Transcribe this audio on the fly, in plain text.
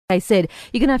I said,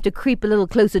 you're going to have to creep a little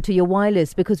closer to your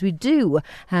wireless because we do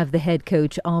have the head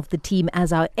coach of the team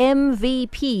as our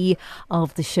MVP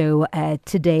of the show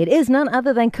today. It is none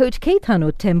other than Coach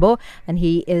Kaitano Tembo, and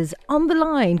he is on the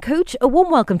line. Coach, a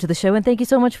warm welcome to the show, and thank you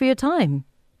so much for your time.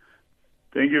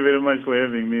 Thank you very much for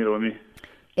having me, Romy.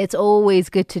 It's always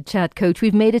good to chat, Coach.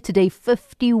 We've made it today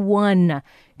 51.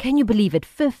 Can you believe it?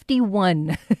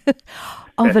 51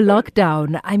 of a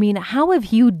lockdown. I mean, how have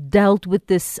you dealt with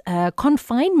this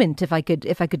confinement, if I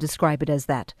could describe it as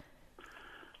that?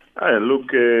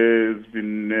 Look, it's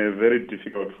been very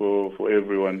difficult for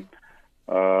everyone,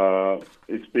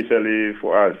 especially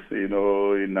for us, in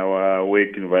our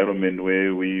work environment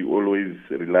where we always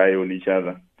rely on each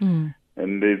other.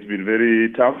 And it's been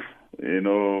very tough,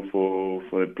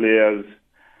 for the players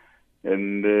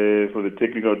and for the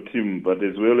technical team, but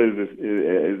as well as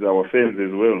our fans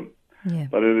as well. Yeah.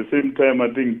 But at the same time, I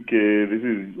think this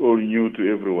is all new to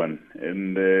everyone.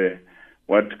 And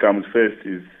what comes first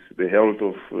is the health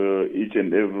of each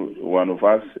and every one of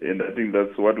us. And I think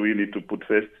that's what we need to put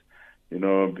first,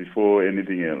 before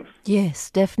anything else.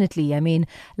 Yes, definitely. I mean,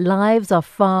 lives are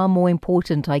far more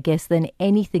important, I guess, than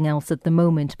anything else at the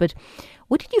moment. But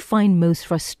what did you find most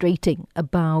frustrating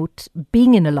about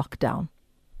being in a lockdown?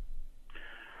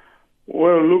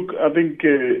 Well, look, I think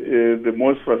the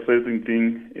most frustrating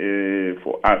thing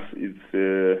for us is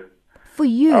for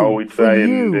you, how we try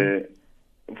and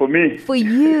for me. For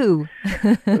you.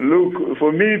 Look,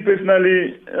 for me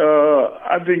personally,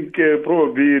 I think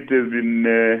probably it has been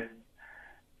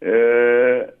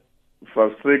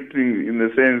frustrating in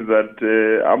the sense that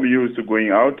I'm used to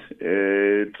going out,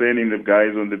 training the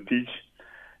guys on the pitch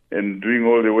and doing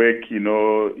all the work, in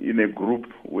a group,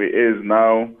 whereas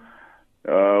now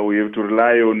we have to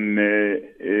rely on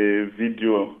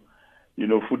video,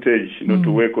 footage,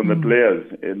 to work on the players.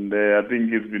 And I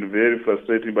think it's been very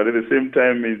frustrating, but at the same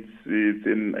time,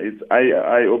 it's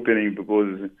eye-opening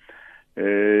because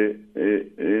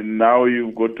now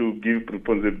you've got to give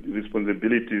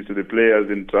responsibilities to the players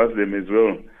and trust them as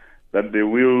well, that they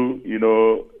will,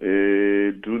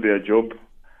 do their job.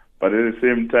 But at the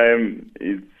same time,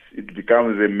 it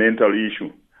becomes a mental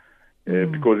issue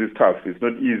because it's tough. It's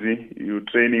not easy. You're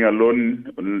training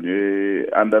alone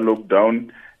under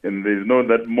lockdown, and there's no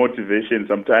that motivation.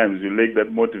 Sometimes you lack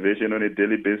that motivation on a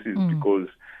daily basis because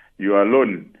you are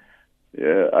alone.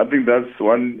 I think that's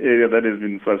one area that has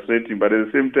been frustrating. But at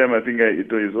the same time, I think it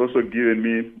has also given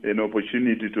me an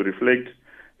opportunity to reflect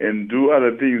and do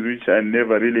other things which I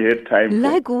never really had time for.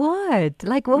 Like what?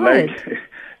 Like what?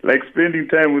 Like spending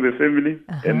time with the family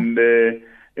and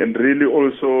really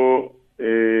also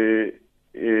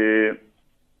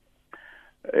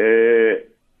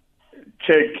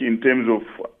check in terms of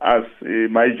us,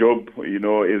 my job,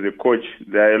 as a coach.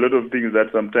 There are a lot of things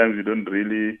that sometimes you don't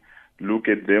really look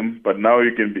at them, but now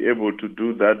you can be able to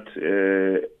do that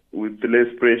with less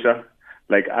pressure,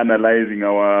 like analyzing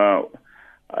our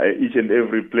each and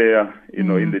every player, in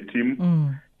the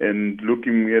team, and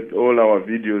looking at all our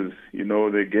videos,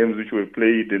 the games which we've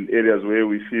played and areas where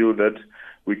we feel that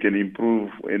we can improve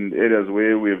and areas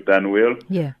where we have done well.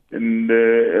 Yeah. And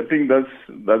I think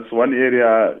that's one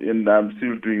area, and I'm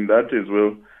still doing that as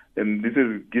well. And this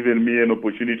has given me an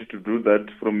opportunity to do that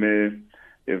from a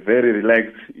very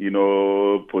relaxed,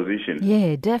 position.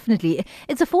 Yeah, definitely.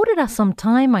 It's afforded us some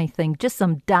time, I think, just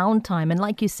some downtime. And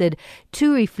like you said,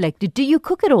 to reflect. Do you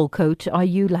cook at all, Coach? Are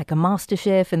you like a master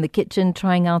chef in the kitchen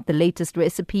trying out the latest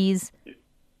recipes?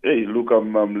 Hey, look,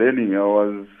 I'm learning. I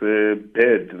was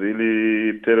bad,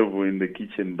 really terrible in the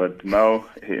kitchen, but now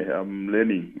I'm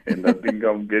learning, and I think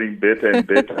I'm getting better and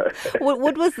better.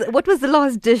 What was the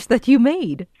last dish that you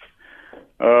made?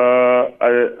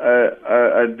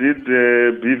 I did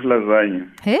beef lasagna.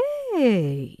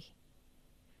 Hey,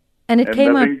 and it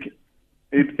came out.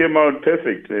 It came out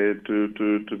perfect.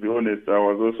 To be honest, I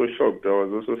was also shocked. I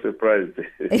was also surprised.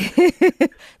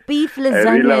 Beef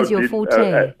lasagna is your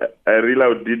forte. I really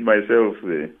outdid myself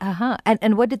there.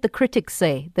 And what did the critics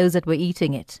say? Those that were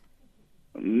eating it?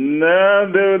 No,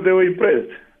 they were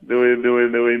impressed. They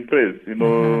were impressed.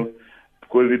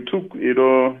 Because it took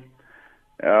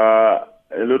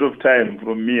a lot of time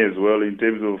from me as well in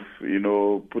terms of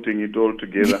putting it all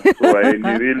together. So I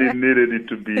really needed it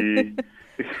to be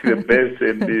the best,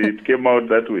 and it came out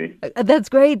that way. That's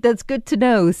great. That's good to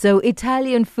know. So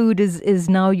Italian food is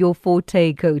now your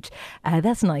forte, Coach.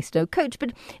 That's nice to know, Coach.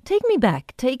 But take me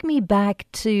back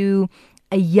to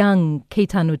a young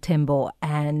Kaitano Tembo,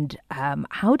 and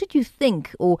how did you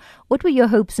think, or what were your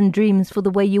hopes and dreams for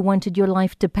the way you wanted your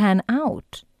life to pan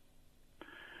out?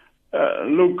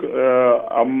 Look,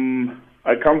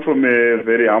 I come from a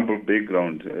very humble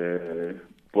background.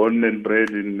 born and bred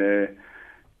in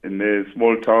a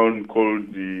small town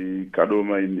called the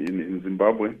Kadoma in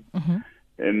Zimbabwe. Mm-hmm.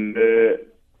 And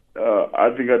I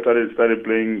think I started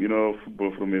playing,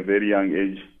 football from a very young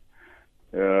age.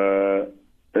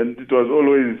 And it was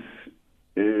always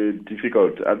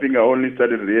difficult. I think I only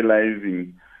started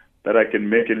realizing that I can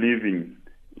make a living,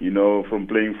 from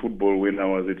playing football when I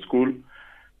was at school.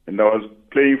 And I was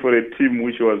playing for a team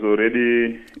which was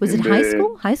already... Was it high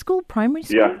school? High school? Primary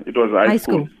school? Yeah, it was high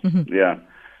school. Mm-hmm. Yeah.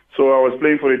 So I was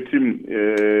playing for a team.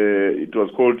 It was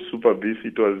called Super Beef.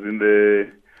 It was in the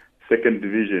second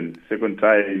division, second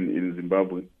tier in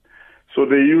Zimbabwe. So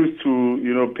they used to,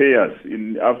 pay us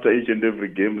after each and every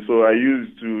game. So I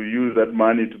used to use that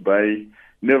money to buy...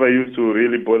 Never used to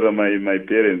really bother my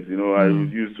parents. I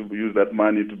used to use that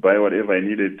money to buy whatever I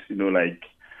needed, like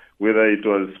whether it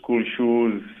was school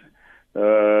shoes,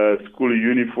 school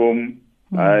uniform.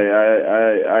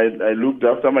 I looked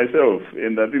after myself,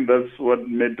 and I think that's what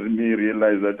made me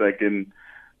realize that I can,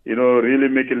 really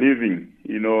make a living,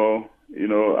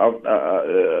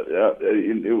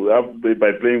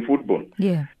 by playing football.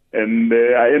 Yeah. And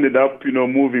I ended up,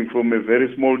 moving from a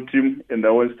very small team, and I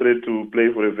went straight to play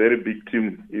for a very big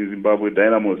team in Zimbabwe,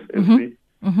 Dynamos FC.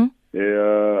 Mm-hmm.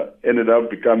 Ended up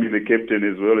becoming the captain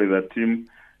as well in that team,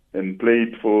 and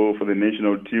played for the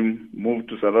national team. Moved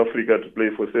to South Africa to play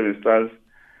for Seven Stars,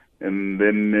 and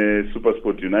then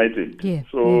Supersport United. Yeah.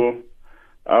 So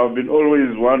I've been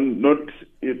always one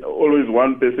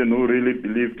person who really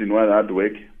believed in one hard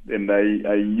work, and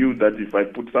I knew that if I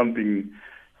put something,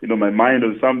 my mind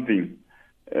on something,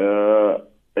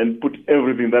 and put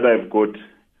everything that I've got,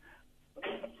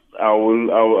 I'll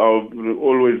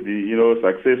always be,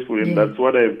 successful, and that's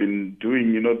what I've been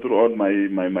doing, throughout my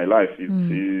life.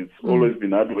 It's always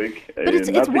been hard work. But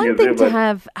it's one thing to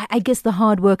have, I guess, the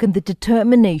hard work and the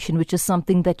determination, which is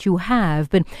something that you have.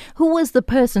 But who was the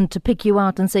person to pick you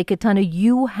out and say, Kaitano,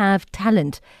 you have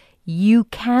talent, you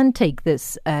can take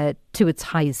this to its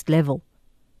highest level?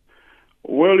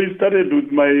 Well, it started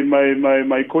with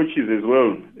my coaches as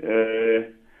well.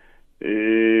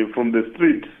 From the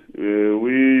street,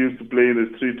 we used to play in the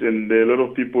street, and a lot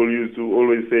of people used to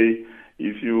always say,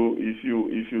 if you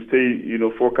stay,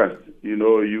 focused,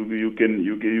 you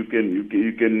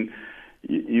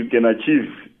can achieve,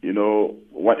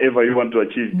 whatever you want to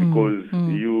achieve, because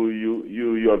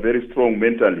you are very strong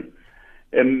mentally.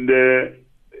 And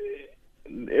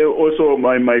also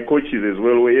my coaches as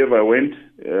well, wherever I went,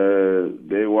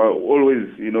 they were always,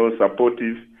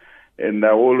 supportive, and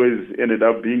I always ended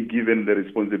up being given the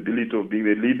responsibility of being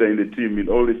the leader in the team, in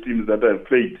all the teams that I've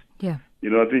played. Yeah.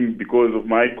 I think because of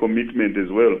my commitment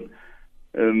as well.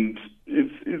 And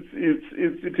it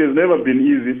has never been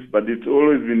easy, but it's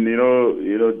always been,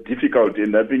 difficult,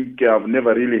 and I think I've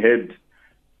never really had,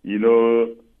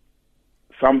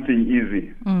 something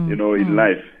easy, in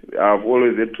life. I've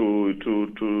always had to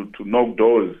knock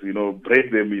doors,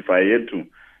 break them if I had to,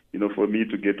 for me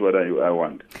to get what I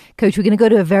want. Coach, we're going to go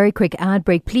to a very quick ad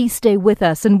break. Please stay with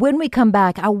us. And when we come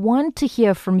back, I want to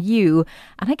hear from you.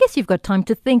 And I guess you've got time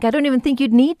to think. I don't even think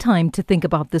you'd need time to think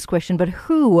about this question, but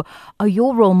who are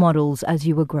your role models as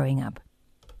you were growing up?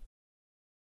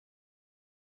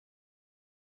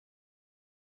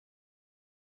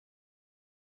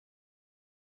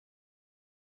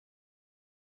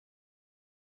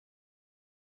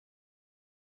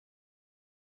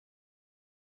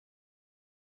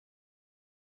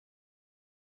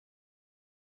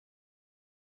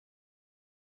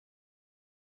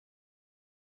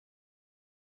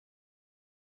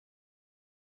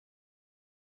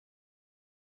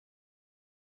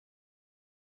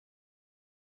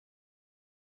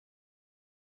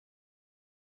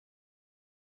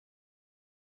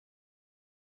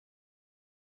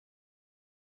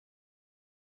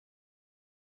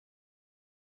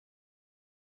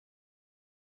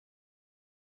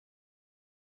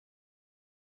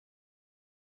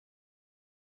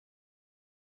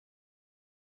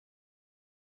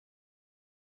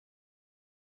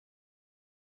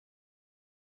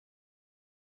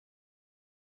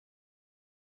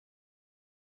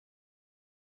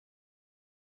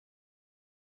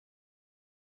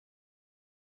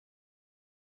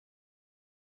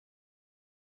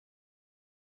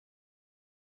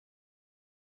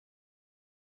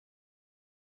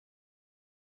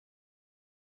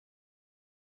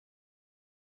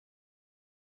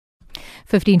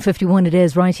 15:51 it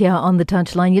is right here on the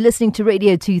touchline. You're listening to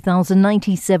Radio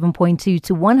 2097.2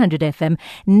 to 100 FM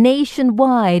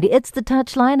nationwide. It's the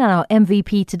touchline, and our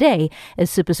MVP today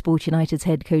is Supersport United's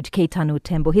head coach Kaitano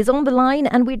Tembo. He's on the line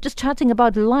and we're just chatting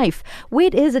about life, where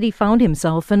it is that he found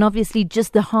himself, and obviously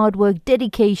just the hard work,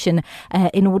 dedication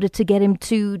in order to get him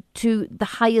to the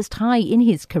highest high in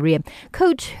his career.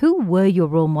 Coach, who were your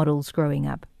role models growing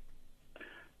up?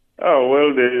 Oh,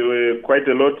 well, there were quite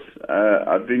a lot.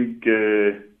 I think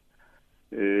to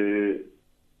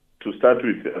start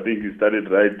with, I think it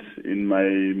started right in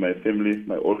my family.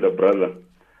 My older brother,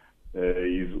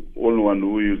 he's the only one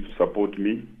who used to support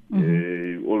me.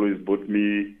 He always bought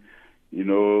me,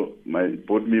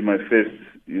 my first,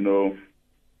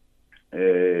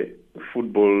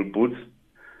 football boots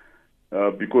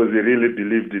because he really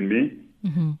believed in me.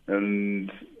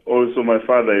 And also my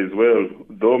father as well.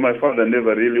 Though my father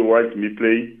never really watched me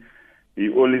play, he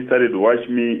only started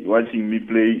watching me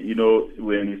play,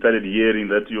 when he started hearing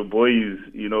that your boy is,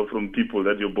 from people,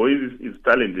 that your boy is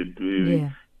talented.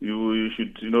 You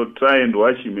should, try and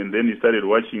watch him. And then he started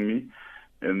watching me,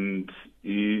 and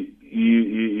he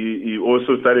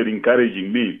also started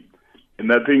encouraging me.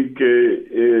 And I think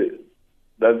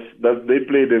that they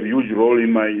played a huge role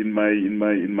in my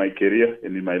career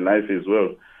and in my life as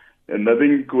well. And I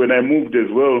think when I moved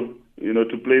as well,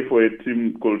 to play for a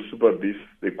team called Supersport,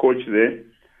 the coach there,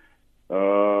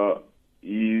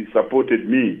 he supported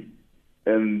me.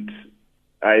 And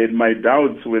I had my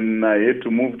doubts when I had to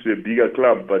move to a bigger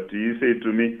club, but he said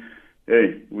to me,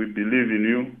 hey, we believe in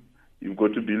you. You've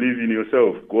got to believe in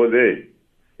yourself. Go there.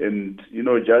 And,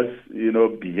 just,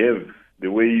 behave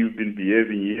the way you've been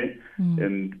behaving here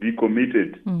and be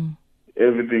committed.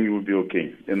 Everything will be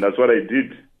okay. And that's what I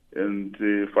did. And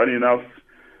funny enough,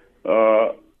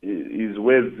 his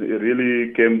words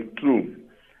really came true.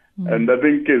 And I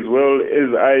think as well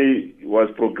as I was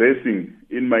progressing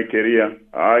in my career,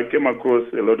 I came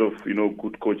across a lot of,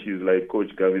 good coaches like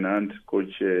Coach Gavin Hunt,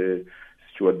 Coach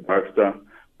Stuart Baxter,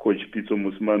 Coach Pitso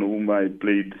Musman, whom I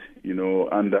played,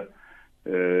 under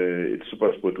at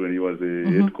Supersport when he was a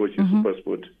head coach in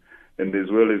Supersport. And as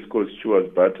well as Coach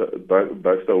Stuart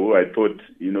Baxter, who I thought,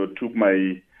 took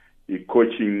my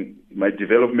coaching, my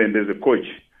development as a coach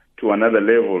to another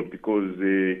level, because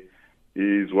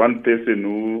he's one person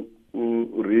who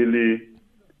really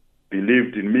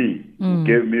believed in me, who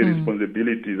gave me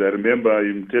responsibilities. I remember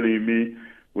him telling me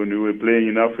when we were playing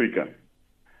in Africa,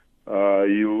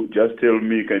 you just tell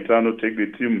me, Kaitano, take the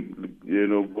team,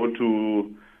 go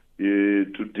to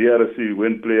DRC,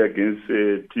 when play against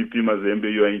TP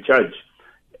Mazembe, you are in charge.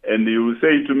 And he will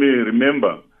say to me,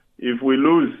 remember, if we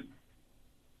lose,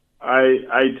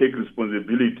 I take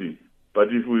responsibility,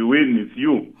 but if we win, it's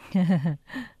you.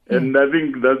 And I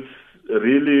think that's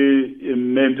really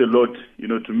meant a lot,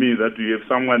 to me, that you have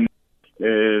someone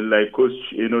like Coach,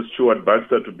 Stuart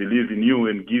Baxter to believe in you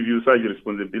and give you such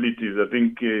responsibilities. I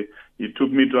think it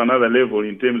took me to another level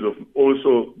in terms of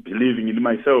also believing in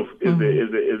myself as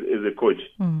a coach.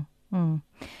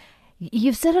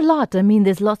 You've said a lot. I mean,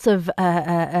 there's lots of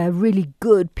really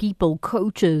good people,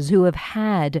 coaches who have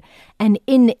had and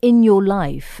in your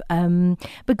life.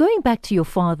 But going back to your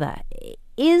father,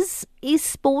 is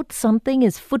sport something,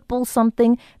 is football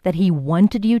something that he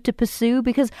wanted you to pursue?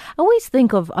 Because I always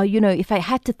think of, if I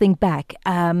had to think back,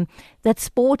 that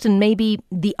sport and maybe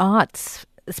the arts,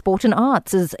 sport and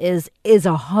arts is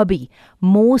a hobby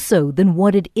more so than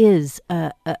what it is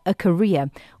a career.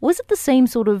 Was it the same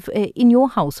sort of in your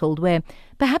household, where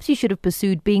perhaps you should have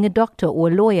pursued being a doctor or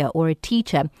a lawyer or a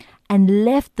teacher and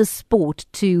left the sport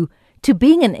to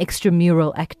being an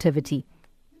extramural activity?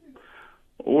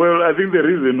 Well, I think the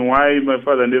reason why my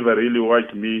father never really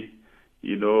watched me,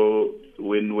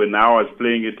 when I was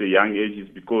playing at a young age, is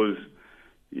because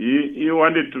he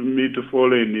wanted me to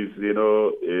follow in his,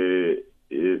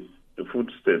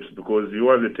 footsteps, because he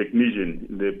was a technician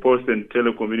in the post and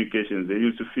telecommunications. They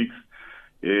used to fix,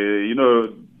 during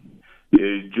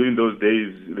those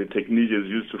days, the technicians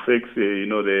used to fix, the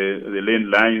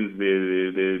landlines,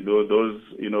 those,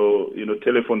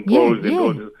 telephone poles and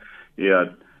those,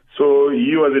 So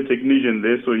he was a technician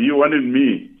there, so he wanted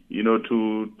me,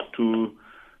 to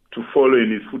follow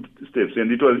in his footsteps.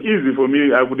 And it was easy for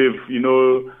me. I would have,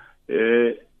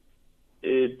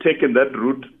 taken that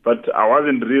route, but I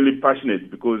wasn't really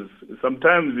passionate, because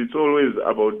sometimes it's always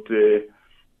about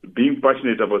being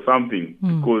passionate about something,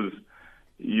 because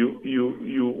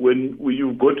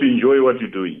you've got to enjoy what you're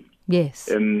doing. Yes.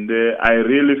 And I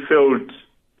really felt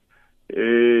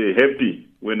happy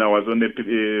when I was on a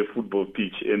football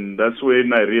pitch, and that's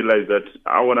when I realized that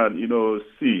I want to,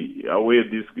 see where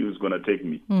this is going to take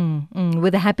me.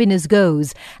 Where the happiness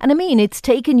goes. And I mean, it's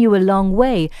taken you a long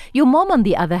way. Your mom, on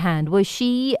the other hand, was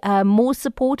she more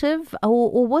supportive,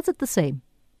 or was it the same?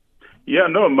 Yeah,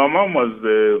 no, my mom was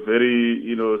very,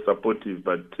 supportive,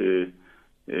 but she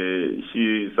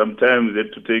sometimes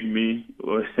had to take me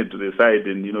to the side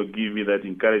and, give me that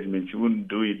encouragement. She wouldn't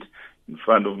do it in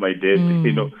front of my dad,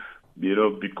 because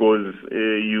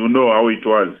how it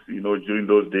was, during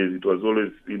those days. It was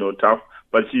always, tough.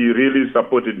 But she really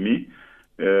supported me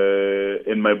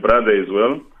and my brother as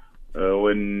well.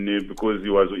 Because he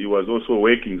was also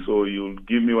working, so he'll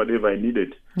give me whatever I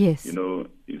needed. Yes. So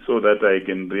that I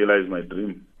can realize my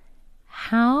dream.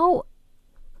 How,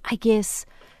 I guess,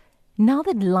 now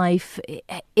that life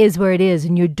is where it is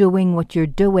and you're doing what you're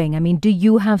doing, I mean, do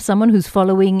you have someone who's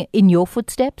following in your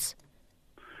footsteps?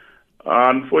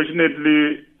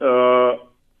 Unfortunately,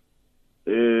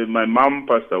 my mom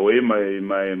passed away.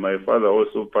 My father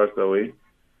also passed away.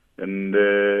 And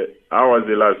I was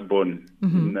the last born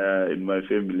in my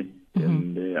family.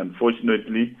 And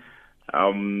unfortunately,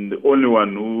 I'm the only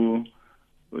one who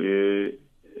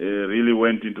really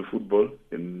went into football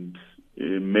and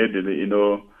made,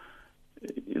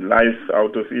 life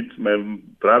out of it. My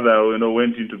brother,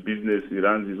 went into business. He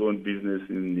runs his own business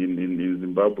in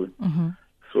Zimbabwe.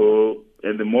 So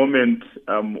at the moment,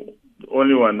 I'm the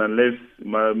only one, unless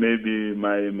maybe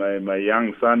my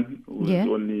young son, who's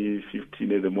only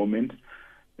 15 at the moment.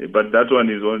 But that one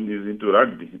is into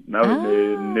rugby. Now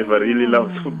he never really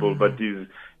loves football, but he's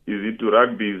into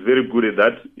rugby. He's very good at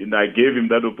that, and I gave him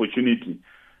that opportunity.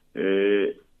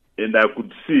 And I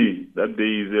could see that there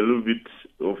is a little bit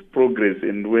of progress,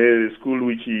 and where the school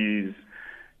which he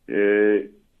is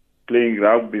playing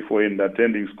rugby for and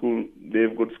attending school,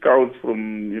 they've got scouts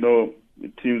from,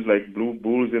 teams like Blue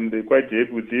Bulls, and they're quite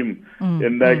happy with him.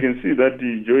 And I can see that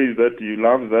he enjoys that, he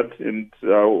loves that, and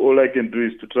all I can do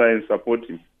is to try and support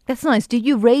him. That's nice. Did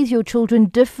you raise your children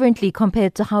differently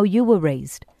compared to how you were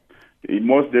raised?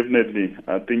 Most definitely.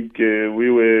 I think it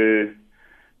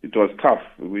was tough.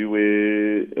 We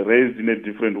were raised in a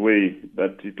different way.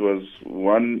 That it was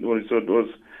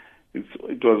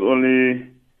only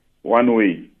one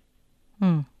way.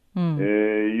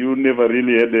 You never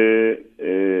really had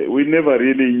we never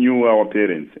really knew our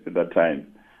parents at that time.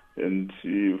 And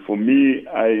for me,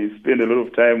 I spend a lot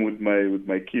of time with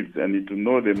my kids. I need to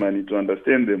know them. I need to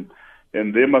understand them.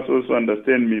 And they must also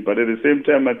understand me. But at the same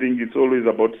time, I think it's always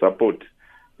about support.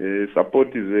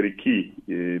 Support is very key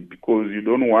because you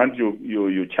don't want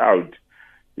your child,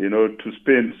 to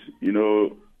spend,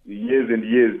 years and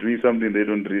years doing something they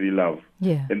don't really love.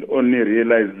 Yeah. And only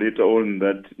realize later on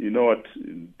that,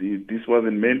 this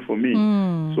wasn't meant for me.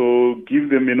 So give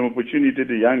them an opportunity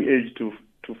at a young age to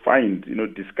find,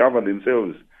 discover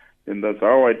themselves. And that's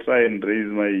how I try and raise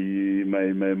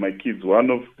my kids. One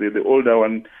of the older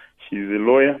one, she's a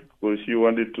lawyer because she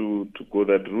wanted to go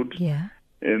that route. Yeah.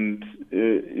 And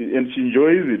she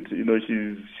enjoys it.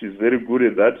 She's very good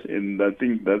at that, and I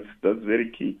think that's very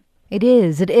key. It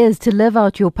is to live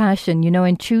out your passion,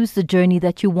 and choose the journey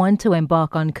that you want to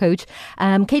embark on, Coach.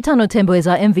 Kaitano Tembo is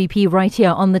our MVP right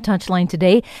here on the touchline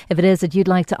today. If it is that you'd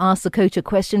like to ask the coach a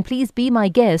question, please be my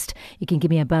guest. You can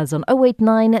give me a buzz on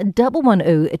 089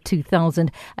 110 2000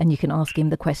 and you can ask him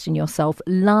the question yourself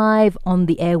live on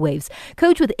the airwaves.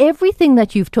 Coach, with everything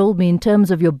that you've told me in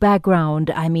terms of your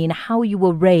background, I mean, how you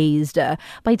were raised,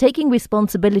 by taking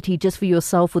responsibility just for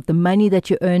yourself with the money that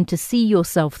you earn to see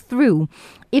yourself through,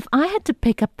 if I had to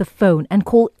pick up the phone and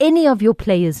call any of your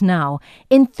players now,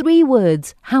 in 3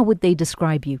 words, how would they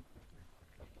describe you?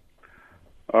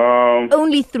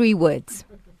 Only 3 words.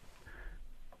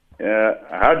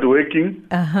 Hardworking.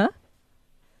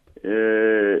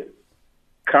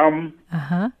 Calm.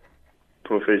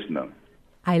 Professional.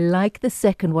 I like the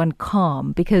second one,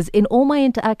 calm, because in all my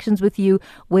interactions with you,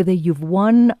 whether you've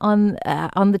won on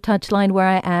the touchline where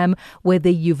I am, whether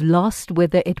you've lost,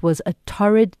 whether it was a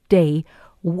torrid day,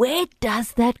 where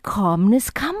does that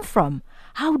calmness come from?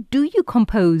 How do you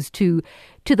compose to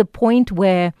the point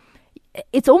where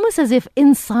it's almost as if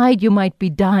inside you might be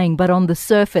dying, but on the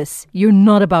surface, you're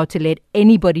not about to let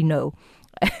anybody know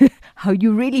how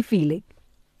you're really feeling?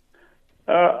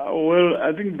 Well,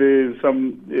 I think there's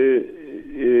some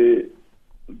things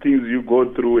you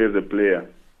go through as a player.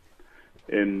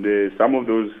 And some of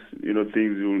those,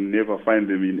 things you'll never find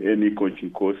them in any coaching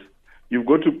course. You've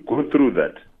got to go through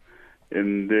that.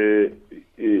 And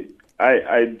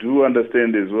I do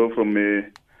understand as well from a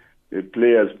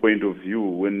player's point of view.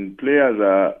 When players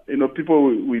are,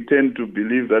 people, we tend to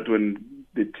believe that when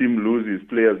the team loses,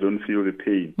 players don't feel the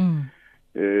pain.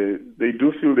 they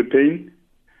do feel the pain,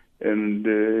 and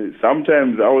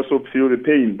sometimes I also feel the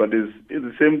pain, but at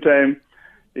the same time,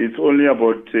 it's only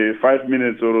about 5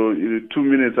 minutes or 2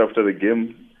 minutes after the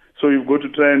game. So you've got to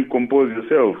try and compose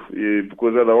yourself,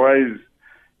 because otherwise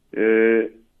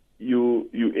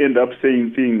you end up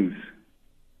saying things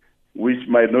which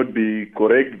might not be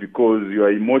correct because you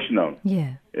are emotional.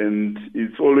 Yeah. And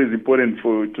it's always important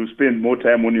to spend more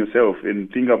time on yourself and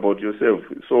think about yourself.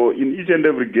 So in each and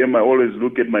every game, I always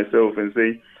look at myself and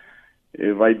say,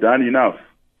 have I done enough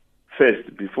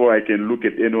first before I can look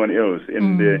at anyone else?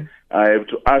 And I have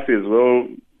to ask as well,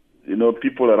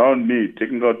 people around me,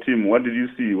 technical team, what did you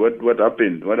see? What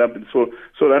happened? What happened? So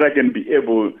that I can be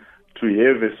able to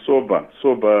have a sober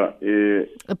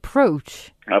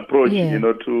approach. Yeah.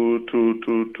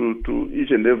 To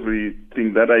each and every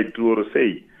thing that I do or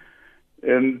say,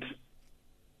 and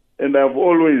I've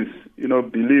always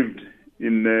believed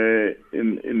in the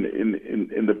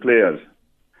players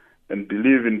and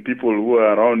believe in people who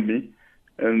are around me,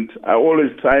 and I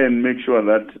always try and make sure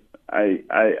that I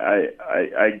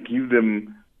give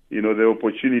them the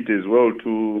opportunity as well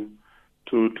to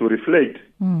reflect,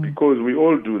 because we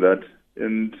all do that.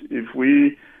 And if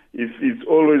it's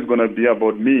always going to be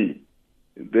about me,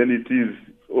 then it is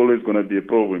always going to be a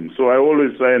problem. So I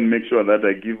always try and make sure that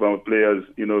I give our players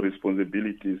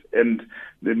responsibilities. And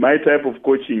my type of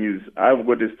coaching is I've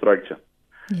got a structure,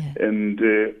 and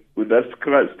with that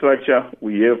structure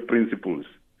we have principles.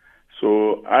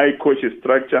 So I coach a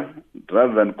structure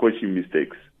rather than coaching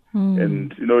mistakes.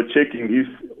 And checking if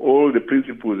all the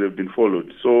principles have been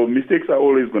followed. So mistakes are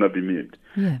always going to be made.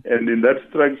 And in that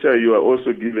structure, you are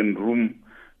also given room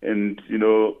and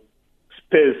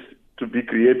space to be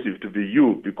creative, to be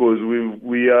you, because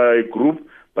we are a group,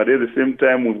 but at the same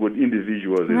time we've got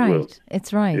individuals as well. Right,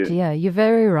 it's right. Yeah, you're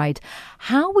very right.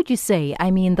 How would you say,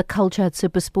 the culture at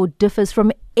Supersport differs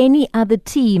from any other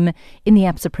team in the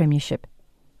ABSA Premiership?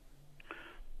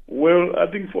 Well, I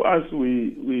think for us,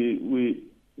 we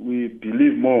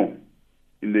believe more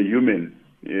in the human,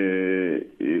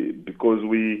 because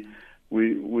we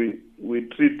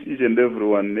treat each and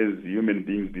everyone as human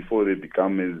beings before they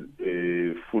become as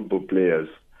football players.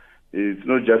 It's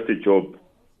not just a job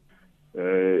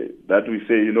that we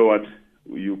say,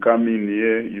 you come in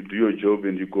here, you do your job,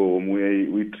 and you go home.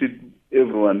 We treat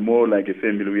everyone more like a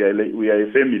family. We are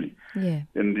a family, and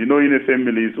in a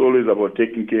family, it's always about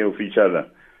taking care of each other.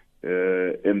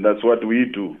 And that's what we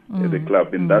do at the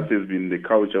club, and that has been the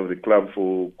culture of the club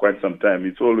for quite some time.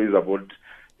 It's always about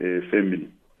family.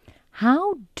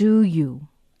 How do you,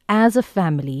 as a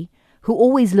family who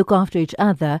always look after each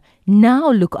other,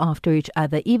 now look after each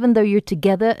other, even though you're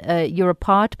together, you're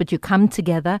apart, but you come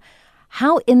together?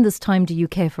 How in this time do you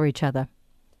care for each other?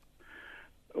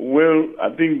 Well, I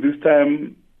think this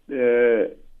time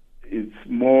it's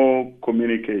more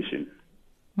communication.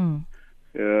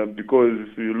 Because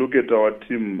if you look at our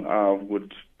team, I've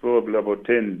got probably about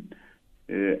 10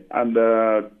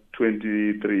 under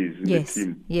 23s in the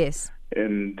team. Yes.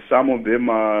 And some of them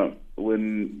are,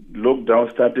 when lockdown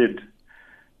started,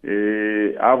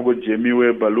 I've got Jamie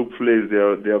Weber, Luke Flays,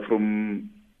 they are from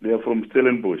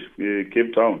Stellenbosch,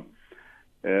 Cape Town.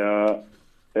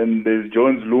 And there's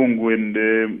Jones Lungu and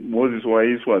Moses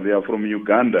Waiswa, they are from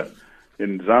Uganda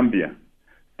and Zambia.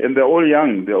 And they're all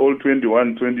young, they're all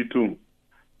 21, 22.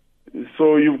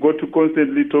 So you've got to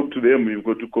constantly talk to them. You've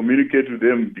got to communicate with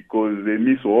them because they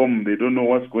miss home. They don't know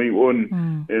what's going on,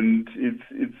 and it's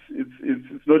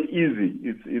not easy.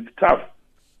 It's tough,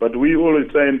 but we always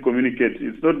try and communicate.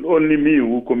 It's not only me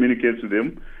who communicates with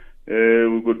them.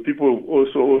 We've got people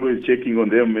also always checking on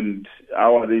them and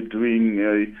how are they doing.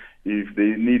 If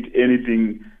they need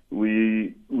anything,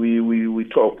 we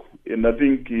talk. And I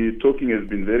think talking has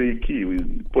been very key,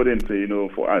 important,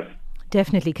 for us.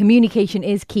 Definitely. Communication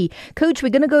is key. Coach, we're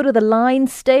going to go to the line.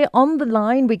 Stay on the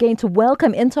line. We're going to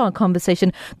welcome into our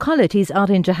conversation Collet. He's out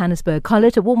in Johannesburg.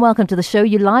 Collet, a warm welcome to the show.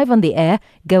 You're live on the air.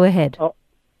 Go ahead.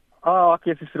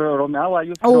 Okay, Sister Romy. How are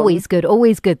you? Always good.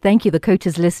 Always good. Thank you. The coach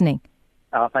is listening.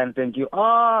 Fine, thank you.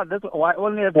 I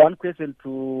only have one question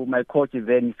to my coach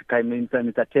then,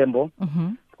 Mr. Tembo.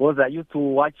 Because I used to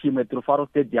watch him at Rufaro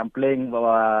Stadium playing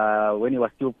when he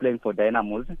was still playing for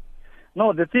Dynamos.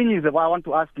 No, the thing is, what I want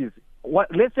to ask is,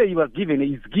 let's say he's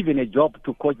given a job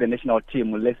to coach the national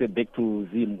team, let's say back to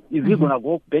Zim. Is he going to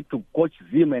go back to coach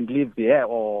Zim and live there?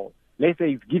 Or let's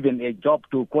say he's given a job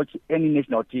to coach any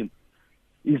national team.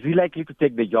 Is he likely to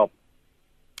take the job?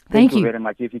 Thank you very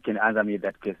much if you can answer me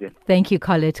that question. Thank you,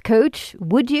 Collet. Coach,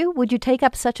 would you take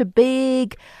up such a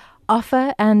big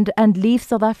offer and leave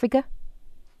South Africa?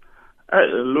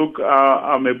 Look,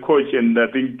 I'm a coach, and I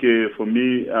think for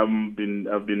me, I've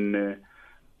been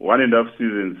 1.5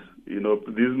 seasons.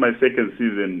 This is my second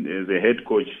season as a head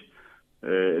coach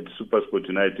at Supersport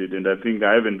United, and I think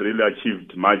I haven't really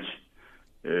achieved much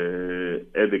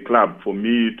at the club for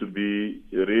me to be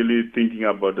really thinking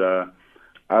about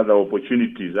other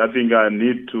opportunities. I think I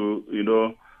need to,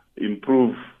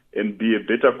 improve and be a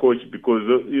better coach because,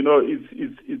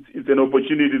 it's an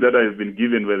opportunity that I've been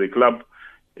given by the club.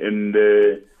 And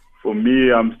for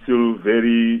me, I'm still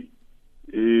very,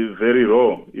 very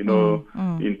raw,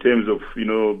 in terms of,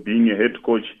 being a head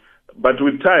coach. But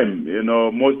with time,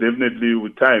 most definitely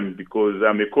with time, because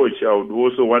I'm a coach, I would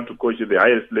also want to coach at the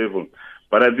highest level.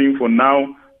 But I think for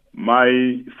now,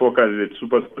 my focus is at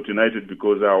Supersport United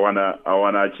because I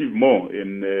wanna achieve more,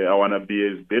 and I wanna be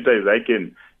as better as I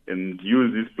can, and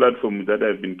use this platform that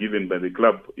I've been given by the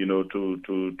club, to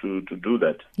do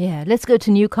that. Yeah, let's go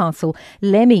to Newcastle.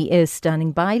 Lemmy is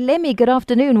standing by. Lemmy, good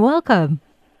afternoon. Welcome.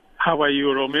 How are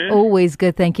you, Romy? Always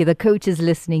good, thank you. The coach is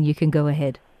listening. You can go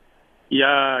ahead.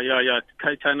 Yeah.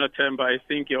 Kaitano Tembo, I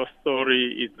think your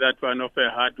story is that one of a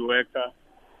hard worker.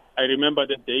 I remember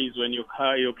the days when you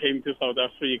came to South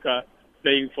Africa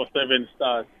playing for 7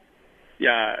 Stars.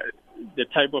 Yeah, the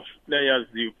type of players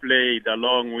you played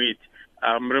along with.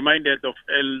 I'm reminded of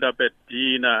Elder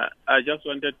Bedina. I just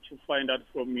wanted to find out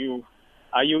from you,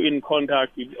 are you in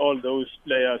contact with all those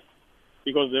players?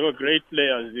 Because they were great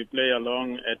players you play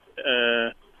along at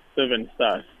 7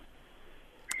 Stars.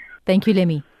 Thank you,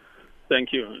 Lemmy.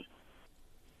 Thank you.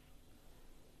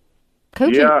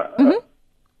 Coach?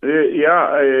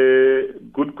 Yeah,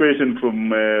 good question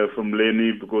from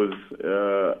Lenny, because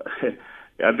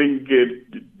I think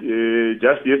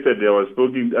just yesterday I was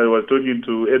talking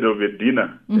to Edo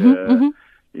Vedina.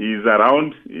 He's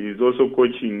around. He's also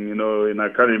coaching, an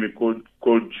academy called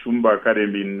Shumba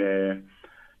Academy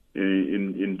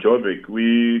in Joburg.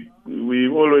 We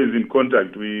always in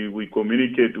contact. We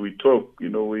communicate. We talk.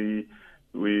 We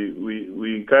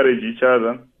encourage each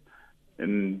other.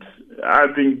 And I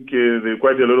think there are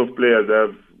quite a lot of players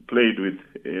I've played with,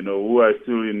 who are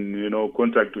still in,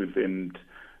 contact with. And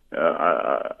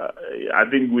I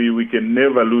think we can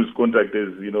never lose contact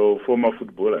as, former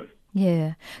footballers.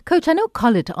 Yeah. Coach, I know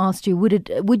Collet asked you,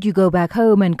 would you go back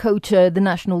home and coach the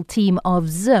national team of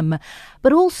Zim?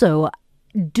 But also,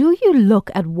 do you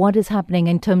look at what is happening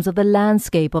in terms of the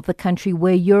landscape of the country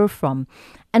where you're from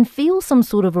and feel some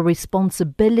sort of a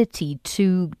responsibility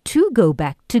to go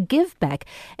back, to give back,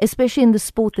 especially in the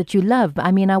sport that you love?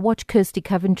 I mean, I watch Kirsty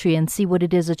Coventry and see what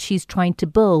it is that she's trying to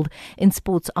build in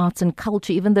sports, arts and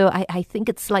culture, even though I think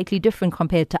it's slightly different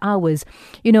compared to ours.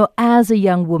 As a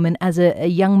young woman, as a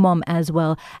young mom as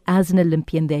well, as an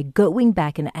Olympian, they're going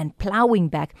back and plowing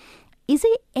back. Is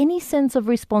there any sense of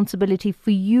responsibility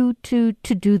for you to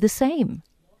do the same?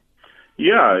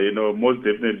 Yeah, most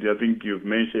definitely. I think you've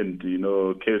mentioned,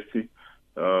 Kirsty.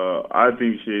 I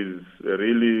think she's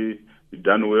really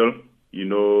done well,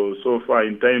 so far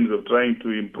in terms of trying to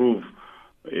improve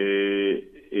the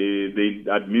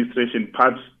administration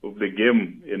part of the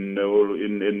game in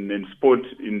sport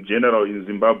in general in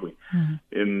Zimbabwe. Mm-hmm.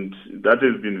 And that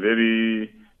has been very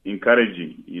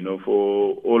encouraging,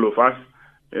 for all of us.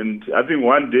 And I think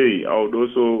one day I would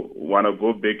also want to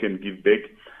go back and give back.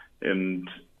 And,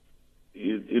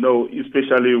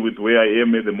 especially with where I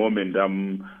am at the moment,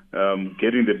 I'm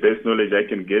getting the best knowledge I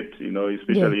can get,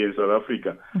 especially in South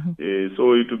Africa. Mm-hmm.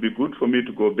 So it would be good for me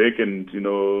to go back and,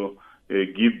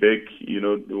 give back,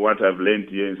 what I've learned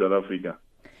here in South Africa.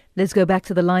 Let's go back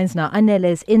to the lines now. Anele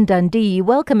is in Dundee.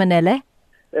 Welcome, Anele.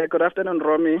 Good afternoon,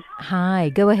 Romy. Hi,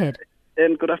 go ahead.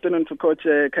 And good afternoon to Coach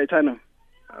Kaitano.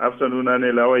 Afternoon,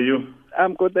 Anel. How are you?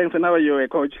 I'm good, thanks. And how are you,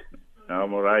 Coach?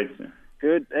 I'm all right.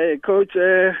 Good. Hey, Coach,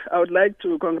 I would like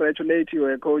to congratulate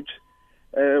you, Coach,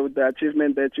 with the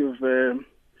achievement that you've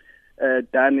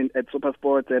done at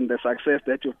Supersport and the success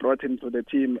that you've brought into the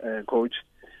team, Coach.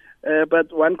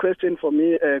 But one question for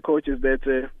me, Coach, is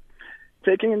that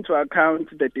taking into account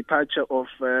the departure of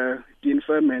Dean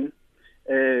Furman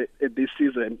this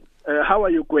season, how are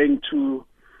you going to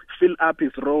fill up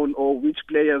his role, or which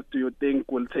players do you think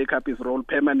will take up his role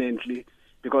permanently,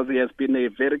 because he has been a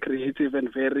very creative and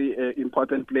very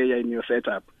important player in your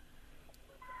setup?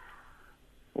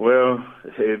 Well,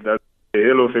 that's a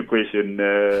hell of a question.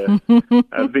 I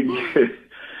think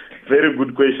very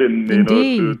good question,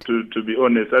 to be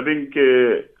honest. I think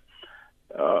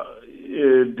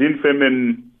Dean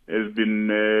Furman has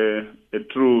been a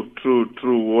true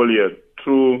warrior,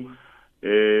 true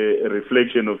a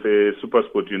reflection of a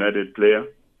Supersport United player.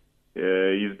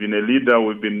 He's been a leader.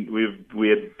 We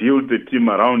had built the team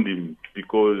around him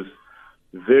because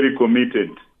very committed.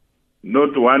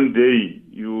 Not one day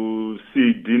you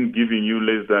see Dean giving you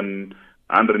less than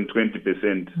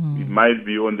 120%. It might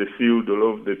be on the field or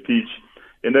off the pitch.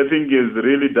 And I think he has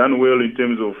really done well in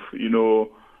terms of,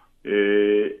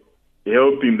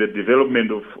 helping the development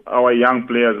of our young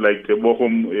players like Teboho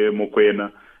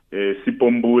Mokoena,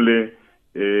 Sipombule,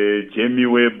 Jamie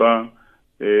Weber,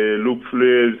 Luke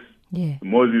Flores,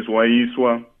 Moses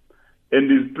Waiswa. And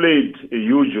he's played a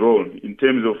huge role in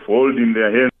terms of holding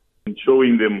their hands and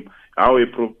showing them how a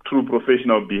true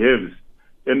professional behaves.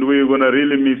 And we're going to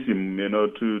really miss him,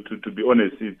 to be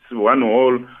honest. It's one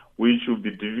hole which will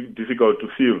be difficult to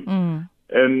fill.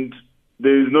 And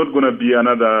there is not going to be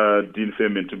another Dean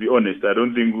Furman, to be honest. I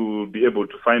don't think we will be able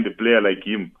to find a player like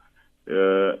him.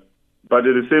 But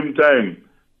at the same time,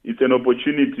 it's an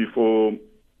opportunity for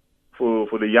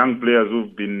the young players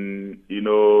who've been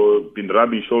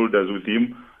rubbing shoulders with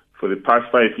him for the past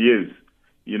 5 years,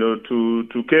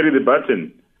 to carry the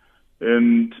baton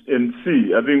and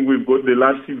see. I think we've got the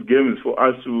last 6 games for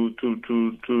us to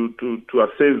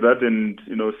assess that and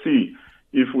see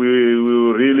if we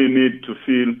will really need to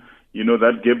fill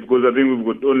that gap, because I think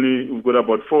we've got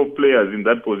about 4 players in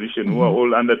that position who are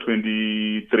all under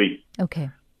 23. Okay.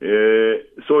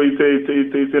 So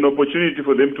it's an opportunity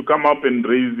for them to come up and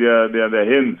raise their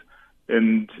hands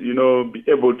and be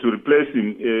able to replace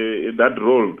him that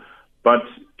role. But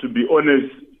to be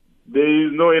honest, there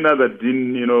is no another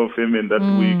Dean Furman that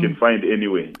we can find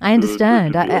anyway. I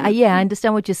understand. I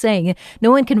understand what you're saying. No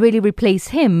one can really replace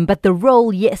him, but the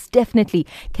role, yes, definitely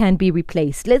can be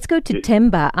replaced. Let's go to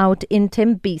Temba out in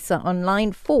Tembisa on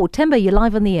line 4. Temba, you're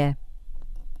live on the air.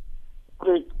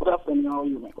 Great. Good afternoon. How are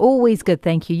you, man? Always good,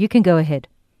 thank you. You can go ahead.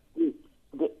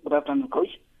 Good afternoon,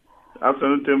 Coach.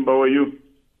 Afternoon, Temba. How are you?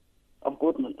 I'm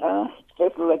good, man.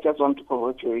 Firstly, I just want to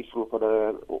congratulate you for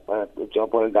the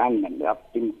job well done, man.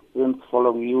 I've been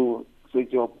following you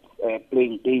since your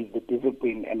playing days, the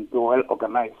discipline, and the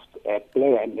well-organized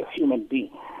player and a human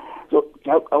being. So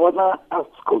I want to ask,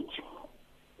 Coach,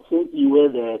 since you were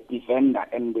the defender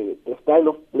and the style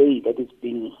of play that is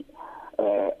being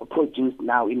produced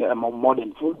now in a more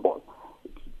modern football,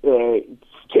 it's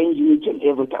changing each and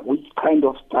every time. Which kind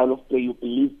of style of play you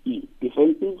believe in,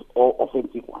 defensive or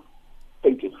offensive one?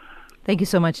 Thank you. Thank you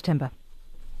so much, Temba.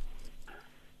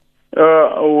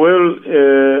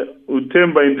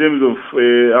 Temba, in terms of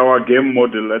our game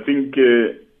model, I think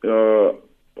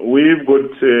we've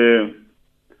got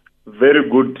very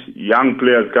good young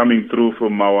players coming through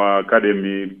from our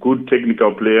academy, good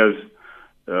technical players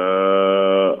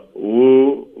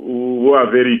who are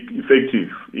very effective,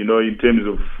 in terms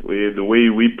of the way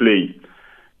we play.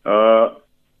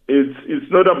 It's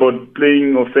not about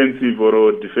playing offensive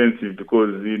or defensive,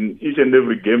 because in each and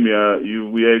every game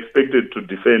we are expected to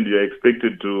defend. You are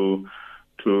expected to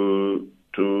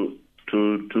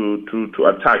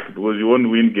attack, because you won't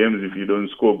win games if you don't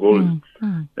score goals.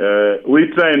 We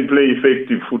try and play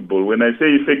effective football. When I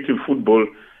say effective football,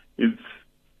 it's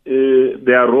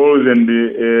their roles and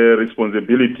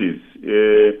responsibilities.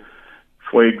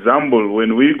 For example,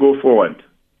 when we go forward,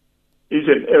 each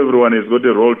and everyone has got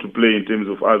a role to play in terms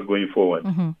of us going forward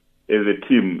as a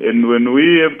team. And when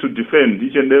we have to defend,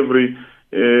 each and every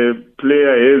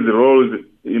player has roles,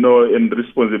 and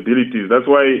responsibilities. That's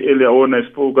why earlier on I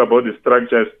spoke about the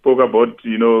structure, I spoke about,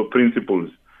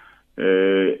 principles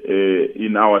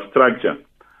in our structure.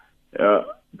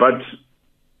 But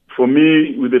for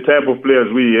me, with the type of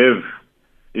players we have,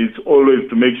 it's always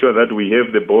to make sure that we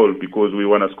have the ball, because we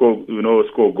want to score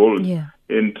goals,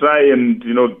 and try and,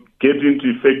 get into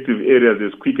effective areas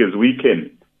as quick as we can.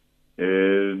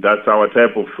 That's our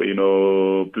type of,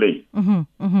 play.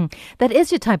 That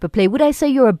is your type of play. Would I say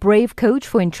you're a brave coach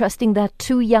for entrusting that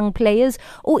to young players?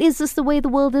 Or is this the way the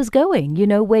world is going?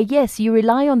 Where, yes, you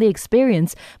rely on the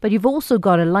experience, but you've also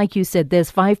got to, like you said,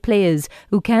 there's 5 players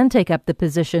who can take up the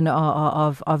position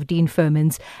of Dean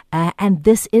Furman's, and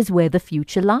this is where the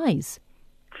future lies.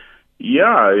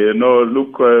 Yeah,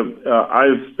 look,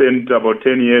 I've spent about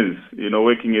 10 years,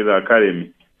 working in the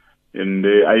academy. And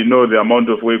I know the amount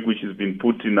of work which has been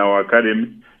put in our academy.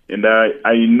 And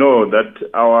I know that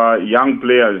our young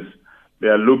players, they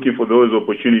are looking for those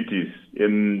opportunities.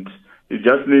 And it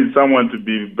just needs someone to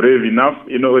be brave enough,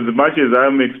 as much as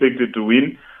I'm expected to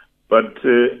win. But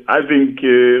I think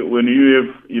when you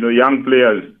have, young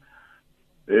players,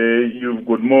 you've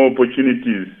got more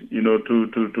opportunities,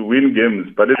 to win games.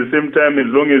 But at the same time, as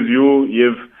long as you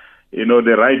have,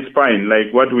 the right spine,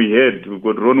 like what we had, we've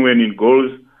got Ronwen in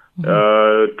goals,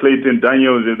 Clayton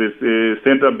Daniels as the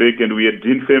centre back, and we had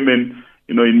Dean Furman,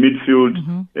 in midfield,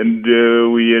 and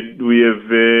we have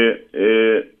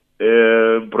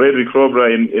Bradley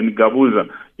Cobra and Gabuza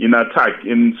in attack,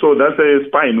 and so that's a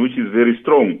spine which is very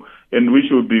strong, and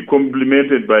which will be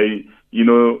complemented by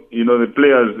the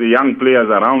players, the young players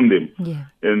around them. Yeah.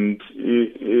 And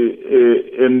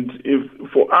if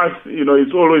for us,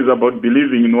 it's always about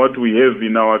believing in what we have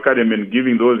in our academy and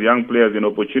giving those young players an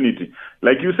opportunity.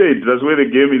 Like you said, that's where the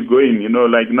game is going.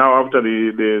 Like now after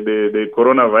the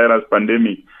coronavirus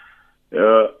pandemic,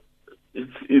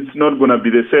 it's not going to be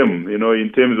the same.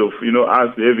 In terms of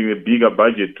us having a bigger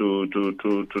budget to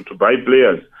buy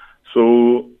players.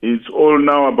 So it's all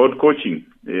now about coaching.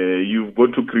 You've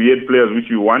got to create players which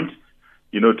you want,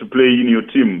 to play in your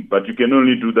team, but you can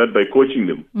only do that by coaching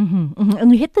them.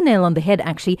 And you hit the nail on the head,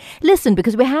 actually. Listen,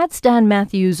 because we had Stan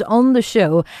Matthews on the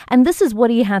show, and this is what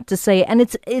he had to say, and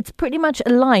it's pretty much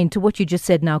aligned to what you just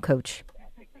said now, Coach. Our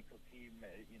technical team,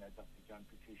 Dr. John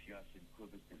Patricios and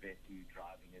Kubis Devetu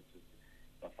driving it with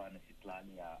Bafana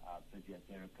Sitlani, our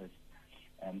physiotherapist.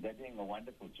 They're doing a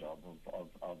wonderful job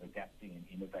of adapting and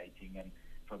innovating, and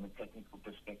from a technical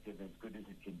perspective, as good as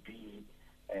it can be,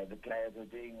 the players are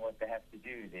doing what they have to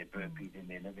do. They're burpees in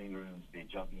their living rooms,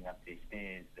 they're jogging up their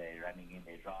stairs, they're running in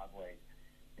their driveways,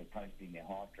 they're posting their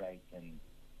heart rate and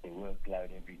their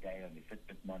workload every day on their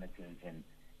Fitbit monitors and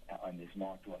on their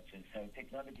smartwatches. So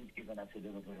technology's given us a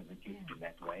little bit of a gift in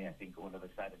that way. I think all of a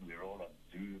sudden we're all on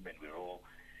Zoom and we're all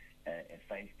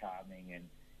FaceTiming,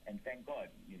 and thank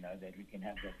God, that we can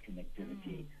have that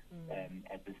connectivity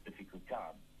at this difficult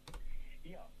time.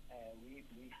 Yeah,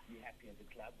 we're happy as a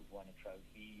club. We've won a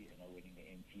trophy, winning the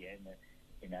MTN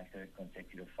in our third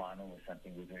consecutive final was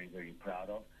something we're very, very proud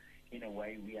of. In a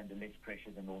way, we're under less pressure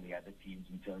than all the other teams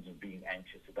in terms of being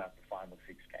anxious about the final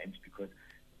 6 games, because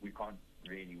we can't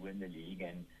really win the league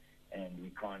and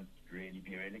we can't really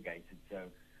be relegated.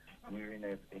 So we're in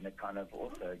a kind of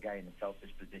also, again, a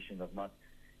selfish position of not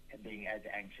being as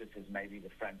anxious as maybe the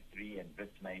front three and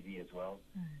Wits maybe as well,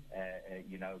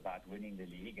 about winning the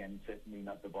league, and certainly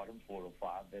not the bottom 4 or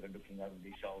 5 that are looking over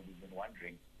their shoulders and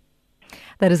wondering.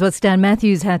 That is what Stan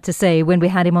Matthews had to say when we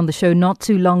had him on the show not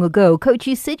too long ago. Coach,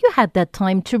 you said you had that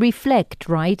time to reflect,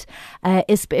 right?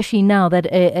 Especially now that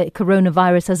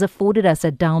coronavirus has afforded us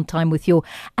a downtime with your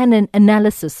an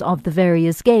analysis of the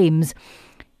various games.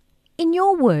 In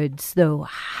your words, though,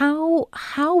 how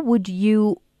would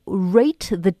you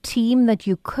rate the team that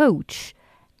you coach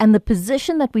and the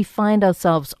position that we find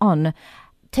ourselves on,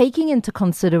 taking into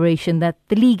consideration that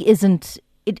the league isn't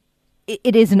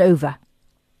over?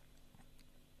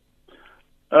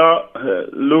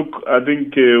 Look, I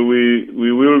think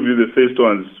we will be the first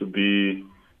ones to be,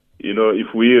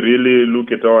 if we really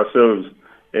look at ourselves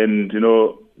and,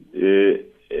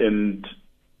 and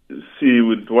see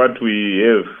with what we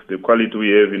have, the quality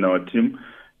we have in our team,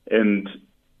 and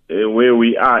where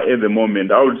we are at the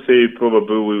moment, I would say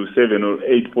probably we're 7 or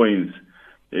 8 points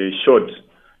short.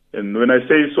 And when I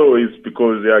say so, it's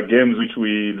because there are games which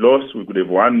we lost, we could have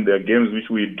won. There are games which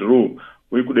we drew,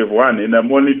 we could have won. And I'm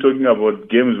only talking about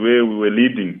games where we were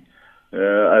leading.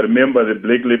 I remember the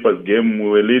Black Leopards game, we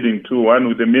were leading 2-1.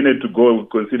 With a minute to go, we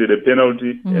conceded a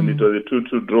penalty, and it was a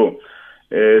 2-2 draw.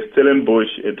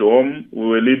 Stellenbosch at home, we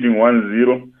were leading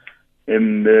 1-0.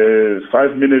 And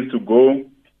 5 minutes to go,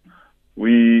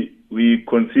 we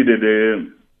conceded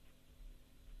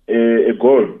a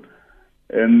goal.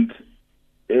 And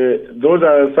those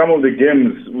are some of the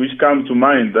games which come to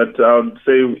mind that I would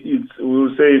say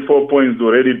we'll say 4 points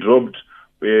already dropped.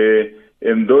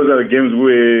 And those are the games we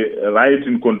were right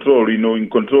in control, in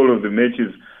control of the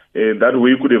matches that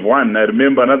we could have won. I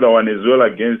remember another one as well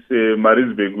against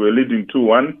Maritzburg. We were leading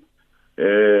 2-1.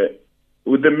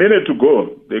 With a minute to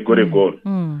go, they got a goal.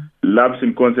 Lapse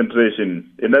in concentration.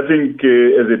 And I think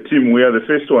as a team, we are the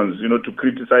first ones, to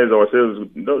criticize ourselves.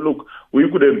 Look, we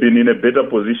could have been in a better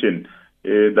position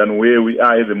than where we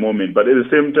are at the moment. But at the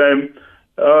same time,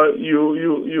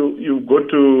 you've got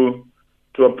to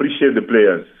appreciate the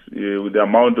players with the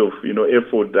amount of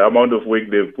effort, the amount of work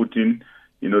they've put in,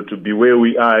 to be where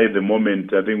we are at the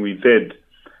moment. I think we said,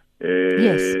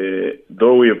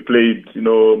 though we have played,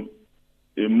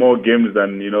 more games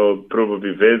than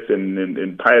probably Vets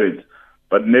and Pirates,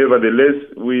 but nevertheless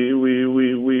we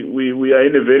are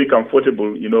in a very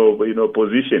comfortable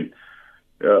position.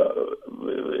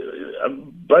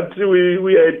 But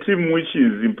we are a team which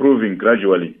is improving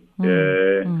gradually.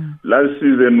 Last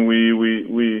season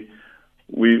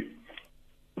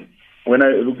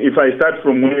if I start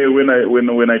from when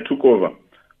I took over,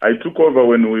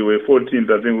 when we were 14th.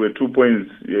 I think we were 2 points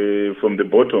from the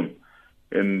bottom.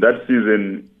 And that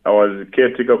season, I was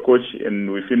caretaker coach,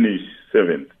 and we finished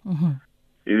 7th.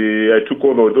 I took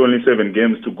over with only 7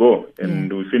 games to go,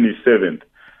 and we finished 7th.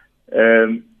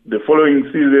 And the following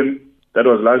season, that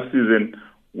was last season,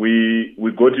 we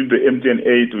got into MTN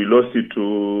 8. We lost it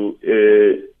to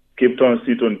Cape Town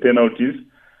City on penalties.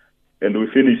 and we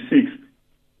finished 6th.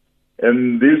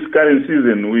 And this current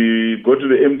season, we go to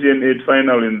the MTN 8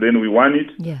 final, and then we won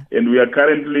it. Yeah. And we are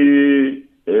currently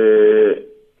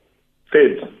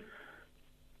 3rd.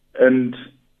 And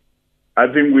I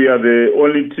think we are the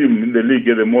only team in the league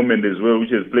at the moment as well,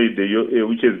 which has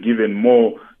which has given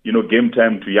more, game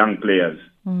time to young players.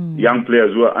 Young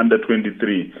players who are under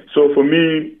 23. So for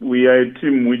me, we are a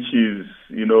team which is,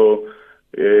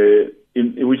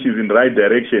 which is in the right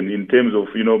direction in terms of,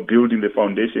 building the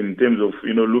foundation, in terms of,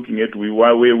 looking at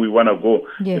where we want to go.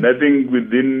 Yeah. And I think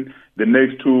within the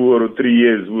next 2 or 3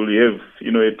 years, we'll have,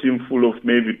 a team full of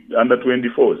maybe under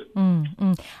 24s. And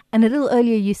a little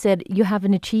earlier you said you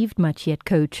haven't achieved much yet,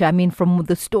 Coach. I mean, from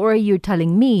the story you're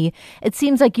telling me, it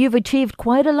seems like you've achieved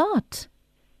quite a lot.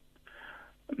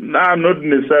 No, not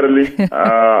necessarily.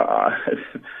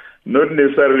 Not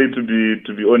necessarily, to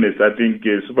be honest. I think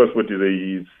Supersport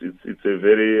it's a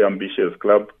very ambitious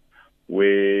club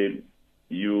where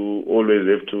you always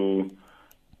have to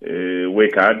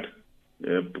work hard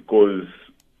because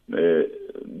the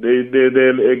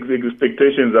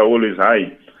expectations are always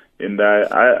high, and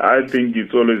I think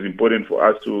it's always important for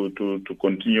us to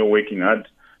continue working hard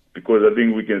because I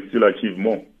think we can still achieve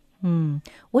more.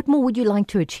 What more would you like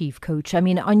to achieve, Coach? I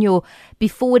mean,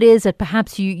 before it is that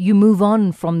perhaps you move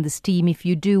on from this team, if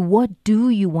you do, what do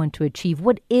you want to achieve?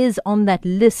 What is on that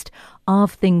list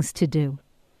of things to do?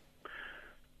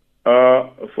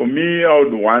 For me, I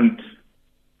would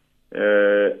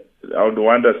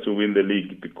want us to win the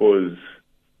league because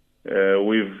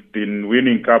we've been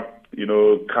winning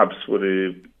cups for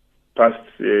the past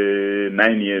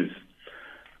 9 years.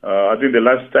 I think the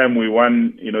last time we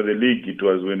won, the league, it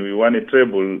was when we won a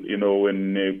treble,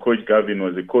 when Coach Gavin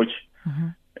was a coach. Mm-hmm.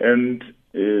 And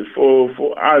for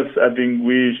us, I think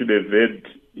we should have had,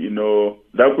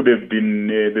 that could have been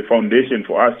the foundation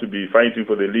for us to be fighting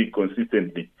for the league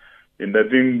consistently. And I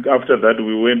think after that,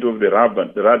 we went off the radar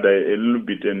a little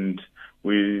bit, and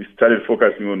we started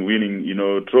focusing on winning,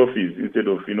 trophies instead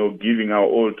of, giving our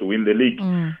all to win the league.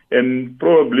 And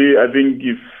probably, I think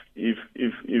if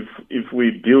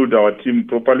we build our team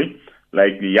properly,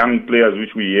 like the young players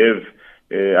which we have,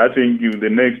 I think in the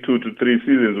next 2 to 3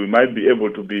 seasons we might be able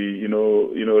to be,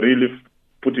 really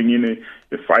putting in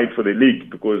a fight for the league.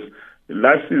 Because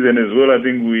last season as well, I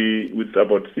think we, with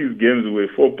about 6 games, we were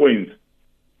 4 points.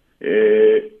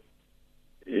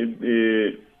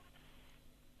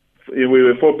 We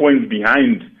were 4 points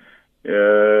behind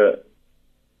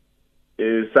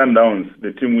Sundowns,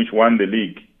 the team which won the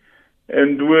league.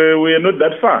 And we're not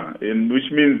that far, and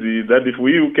which means that if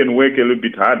we can work a little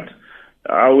bit hard,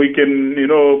 we can,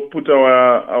 put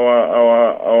our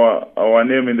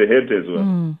name in the hat as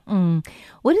well.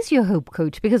 What is your hope,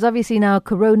 Coach? Because obviously now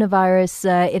coronavirus,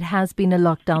 it has been a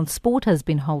lockdown, sport has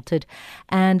been halted.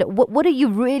 And what are you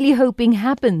really hoping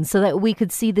happens so that we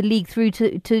could see the league through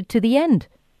to the end?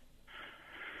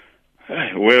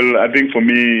 Well, I think for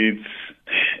me,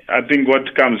 I think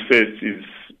what comes first is,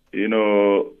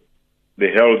 the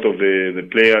health of the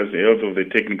players, the health of the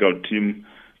technical team,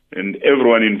 and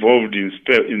everyone involved in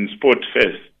sport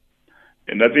first.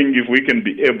 And I think if we can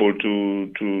be able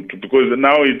to because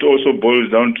now it also boils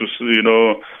down to,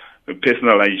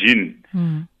 personal hygiene.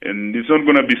 And it's not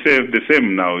going to be the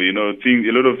same now. A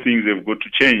lot of things have got to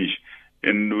change.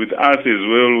 And with us as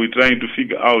well, we're trying to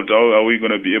figure out how are we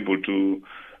going to be able to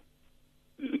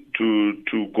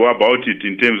go about it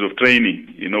in terms of training,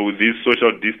 with this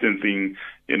social distancing,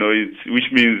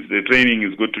 which means the training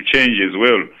is going to change as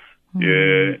well.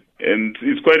 And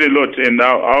it's quite a lot. And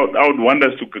I would want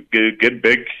us to get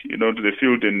back, to the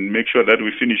field and make sure that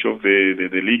we finish off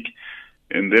the league,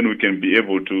 and then we can be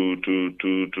able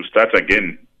to start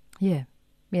again. Yeah.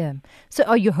 So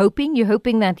are you hoping? You're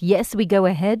hoping that, yes, we go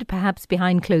ahead, perhaps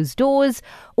behind closed doors,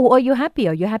 or are you happy?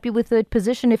 Are you happy with third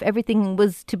position if everything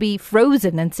was to be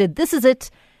frozen and said, this is it,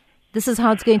 this is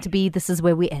how it's going to be, this is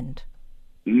where we end?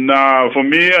 No, for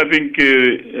me, I think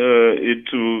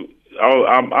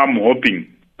I'm hoping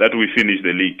that we finish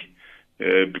the league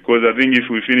because I think if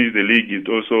we finish the league, it's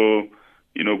also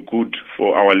good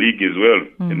for our league as well,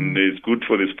 and it's good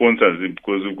for the sponsors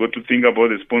because we've got to think about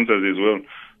the sponsors as well,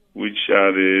 which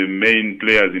are the main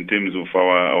players in terms of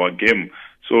our game.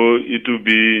 So it will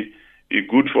be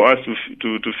good for us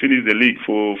to finish the league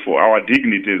for our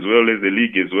dignity as well as the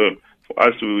league as well. For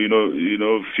us to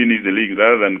finish the league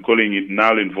rather than calling it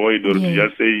null and void or to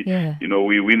just say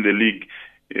we win the league.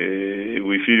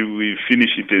 we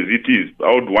finish it as it is.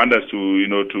 I would want us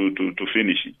to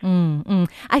finish it.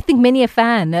 I think many a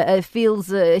fan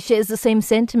shares the same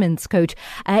sentiments, Coach.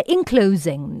 In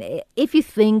closing, if you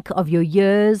think of your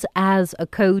years as a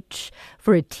coach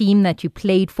for a team that you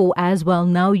played for as well,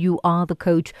 now you are the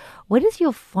coach, what is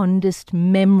your fondest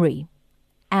memory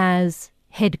as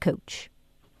head coach?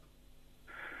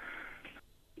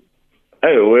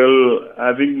 Well,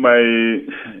 I think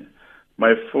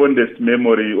my fondest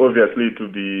memory, obviously, to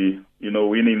be,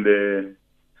 winning the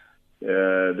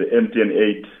MTN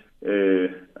 8,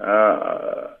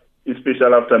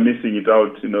 especially after missing it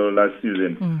out, last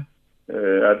season.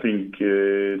 I think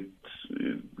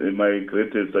my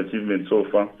greatest achievement so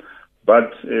far.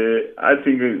 But I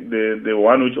think the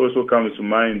one which also comes to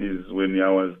mind is when I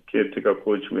was caretaker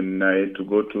coach, when I had to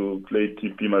go to play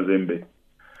TP Mazembe.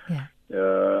 Yeah.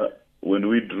 When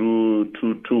we drew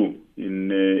 2-2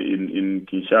 in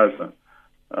Kinshasa,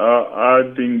 I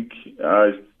think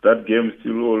that game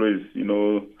still always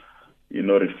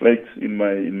reflects in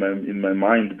my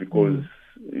mind because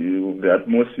the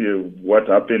atmosphere, what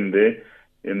happened there,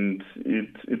 and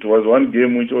it was one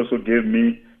game which also gave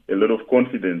me a lot of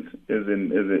confidence as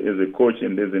a coach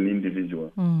and as an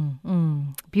individual.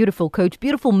 Beautiful, Coach.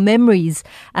 Beautiful memories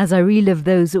as I relive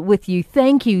those with you.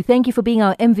 Thank you. Thank you for being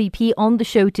our MVP on the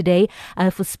show today,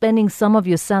 for spending some of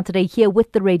your Saturday here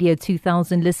with the Radio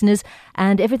 2000 listeners,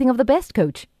 and everything of the best,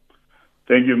 Coach.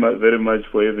 Thank you very much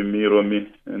for having me,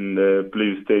 Romy, and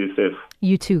please stay safe.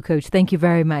 You too, Coach. Thank you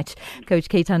very much. Coach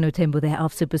Kaitano Tembo there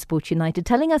of Supersport United,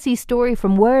 telling us his story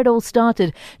from where it all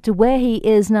started to where he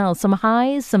is now. Some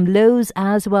highs, some lows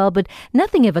as well, but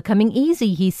nothing ever coming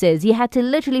easy, he says. He had to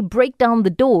literally break down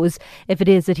the doors if it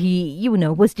is that he,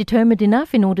 was determined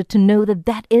enough in order to know that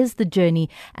that is the journey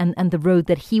and the road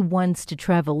that he wants to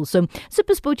travel. So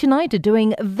Supersport United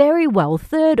doing very well,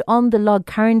 third on the log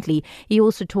currently. He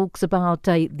also talks about,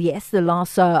 the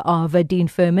loss of Dean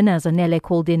Furman, as Anele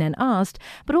called in and asked,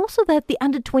 but also that the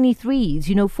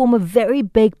under-23s, form a very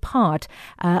big part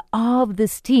of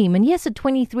this team. And yes, at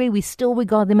 23, we still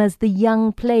regard them as the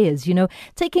young players,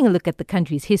 taking a look at the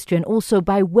country's history and also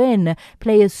by when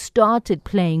players started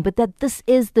playing, but that this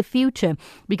is the future,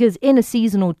 because in a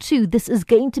season or two, this is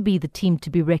going to be the team to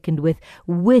be reckoned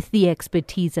with the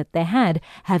expertise that they had,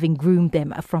 having groomed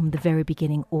them from the very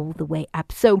beginning all the way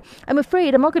up. So I'm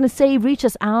afraid I'm not going to say reach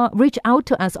out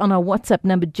to us on our WhatsApp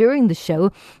number during the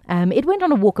show. It went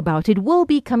on a walkabout. It will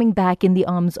be coming back in the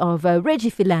arms of Reggie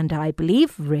Philander, I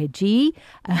believe. Reggie.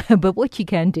 But what you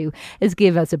can do is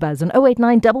give us a buzz on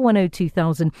 089 110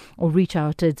 2000 or reach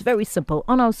out. It's very simple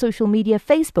on our social media,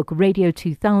 Facebook Radio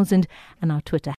 2000 and our Twitter